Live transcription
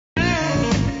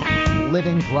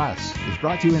Living Plus is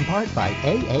brought to you in part by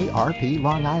AARP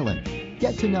Long Island.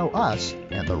 Get to know us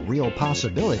and the real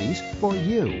possibilities for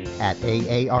you at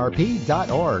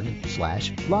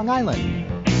aarp.org/Long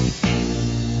Island.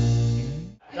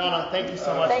 Donna, thank you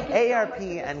so much.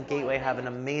 AARP and Gateway have an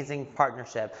amazing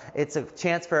partnership. It's a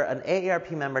chance for an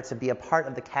AARP member to be a part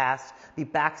of the cast, be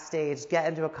backstage, get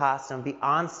into a costume, be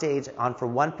on stage for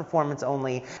one performance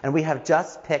only, and we have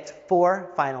just picked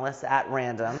 4 finalists at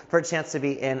random for a chance to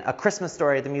be in A Christmas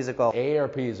Story, the musical.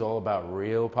 AARP is all about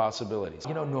real possibilities.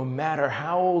 You know, no matter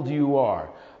how old you are,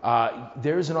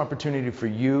 there's an opportunity for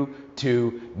you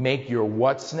to make your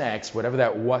what's next, whatever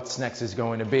that what's next is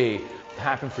going to be,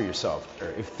 happen for yourself.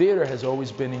 If theater has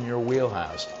always been in your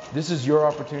wheelhouse, this is your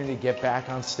opportunity to get back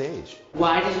on stage.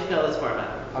 Why did you fill this format?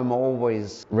 I'm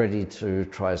always ready to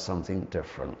try something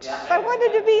different. I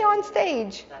wanted to be on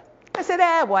stage. I said,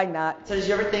 why not? So did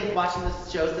you ever think watching the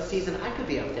shows this season, I could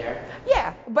be up there?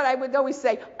 Yeah, but I would always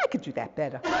say, I could do that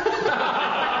better.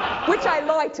 Which I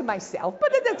lied to myself,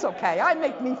 but that's okay. I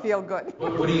make me feel good.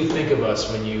 What do you think of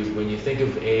us when you think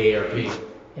of AARP?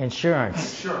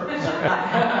 Insurance.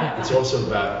 It's also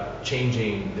about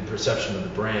changing the perception of the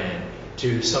brand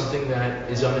to something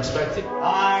that is unexpected.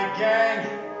 Hi, gang.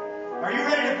 Are you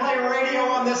ready to play radio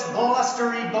on this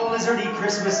blustery, blizzardy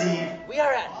Christmas Eve? We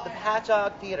are at the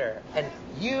Patchogue Theater, and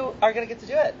you are going to get to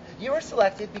do it. You were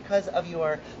selected because of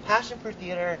your passion for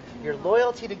theater, your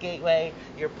loyalty to Gateway,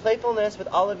 your playfulness with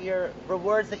all of your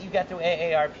rewards that you get through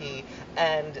AARP,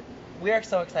 and we are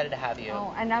so excited to have you.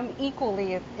 Oh, and I'm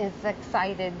equally as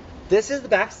excited. This is the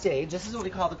backstage. This is what we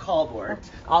call the call board.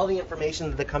 All the information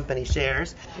that the company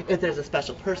shares. If there's a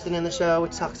special person in the show,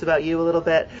 which talks about you a little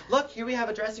bit. Look, here we have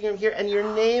a dressing room here, and your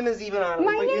name is even on it.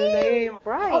 My name?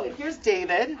 Right. Oh, here's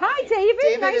David. Hi, David.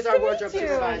 David nice is our to wardrobe meet you.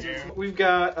 supervisor. We've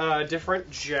got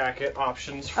different jacket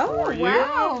options for you.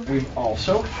 Wow. We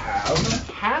also have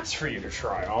hats for you to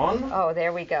try on. Oh,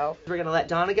 there we go. We're going to let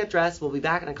Donna get dressed. We'll be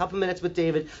back in a couple minutes with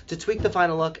David to tweak the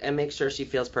final look and make sure she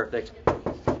feels perfect.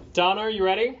 Donna, are you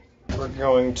ready? We're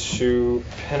going to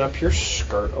pin up your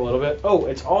skirt a little bit. Oh,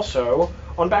 it's also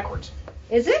on backwards.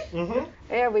 Is it? Mm-hmm.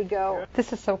 There we go.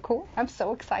 This is so cool. I'm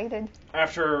so excited.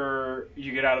 After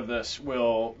you get out of this,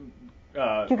 we'll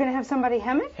You're going to have somebody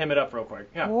hem it? hem it up real quick.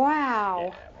 Yeah.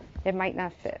 Wow. It might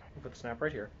not fit. Put the snap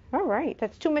right here. All right.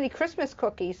 That's too many Christmas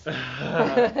cookies.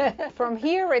 From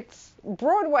here, it's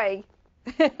Broadway.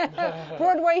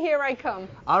 Broadway, here I come.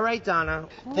 All right, Donna.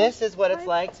 This is what it's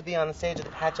like to be on the stage at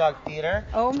the Patchogue Theater.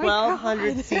 Oh, my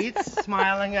 1,200 God. seats,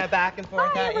 smiling back and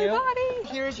forth Hi, at you. everybody.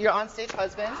 Here's your onstage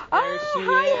husband. Oh,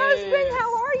 hi, husband.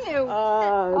 How are you?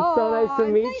 So nice to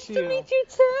meet Nice to meet you,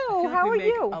 too. How are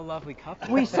you? A lovely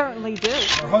couple. We certainly do.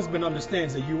 Her husband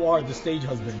understands that you are the stage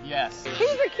husband. Yes. He's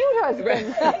a cute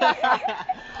husband.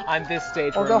 On this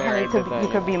stage, Although, honey, you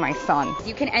could be my son.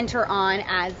 You can enter on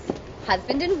as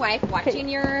husband and wife watching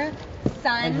your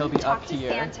son And he'll be talk up to here.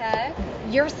 Santa.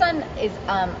 Your son is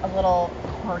a little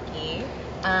quirky.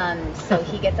 So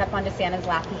he gets up onto Santa's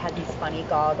lap. He has these funny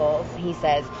goggles. He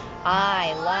says,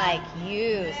 "I like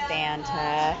you,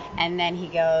 Santa." And then he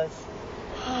goes,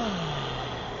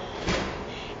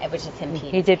 which is him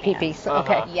peeing. He did his pee pants. pee. So,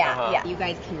 okay. Yeah. You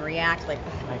guys can react like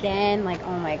again, like,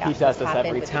 oh my gosh, He does this this happened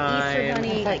every with time. the Easter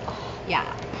Bunny. Like, yeah.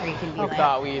 Or you can be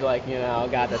like, we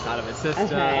got this out of his system.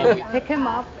 Pick him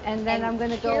up, and then I'm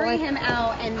going to go carry like... him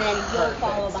out, and then you'll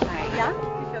follow behind. Yeah?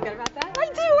 You feel good about that? I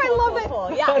do. I love it.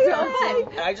 Cool. Yeah.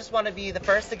 Awesome. I just want to be the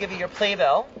first to give you your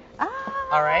playbill. Ah.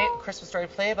 All right, Christmas Story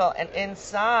playbill, and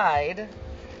inside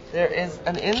there is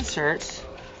an insert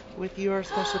with your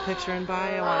special picture and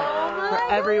bio on it for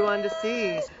everyone to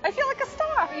see. I feel like a star.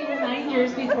 9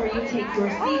 years before you take your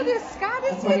seat. Oh, this Scot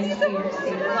is he's a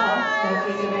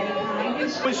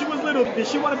When she was little, did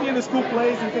she want to be in the school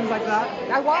plays and things like that?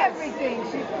 I want everything.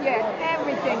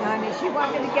 Everything, honey. She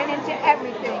wanted to get into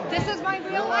everything. This is my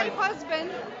real life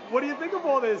husband. What do you think of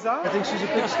all this, huh? I think she's a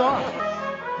big star.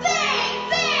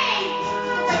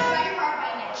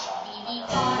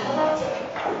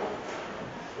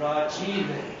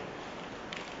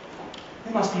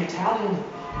 They must be Italian.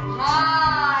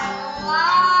 Hi,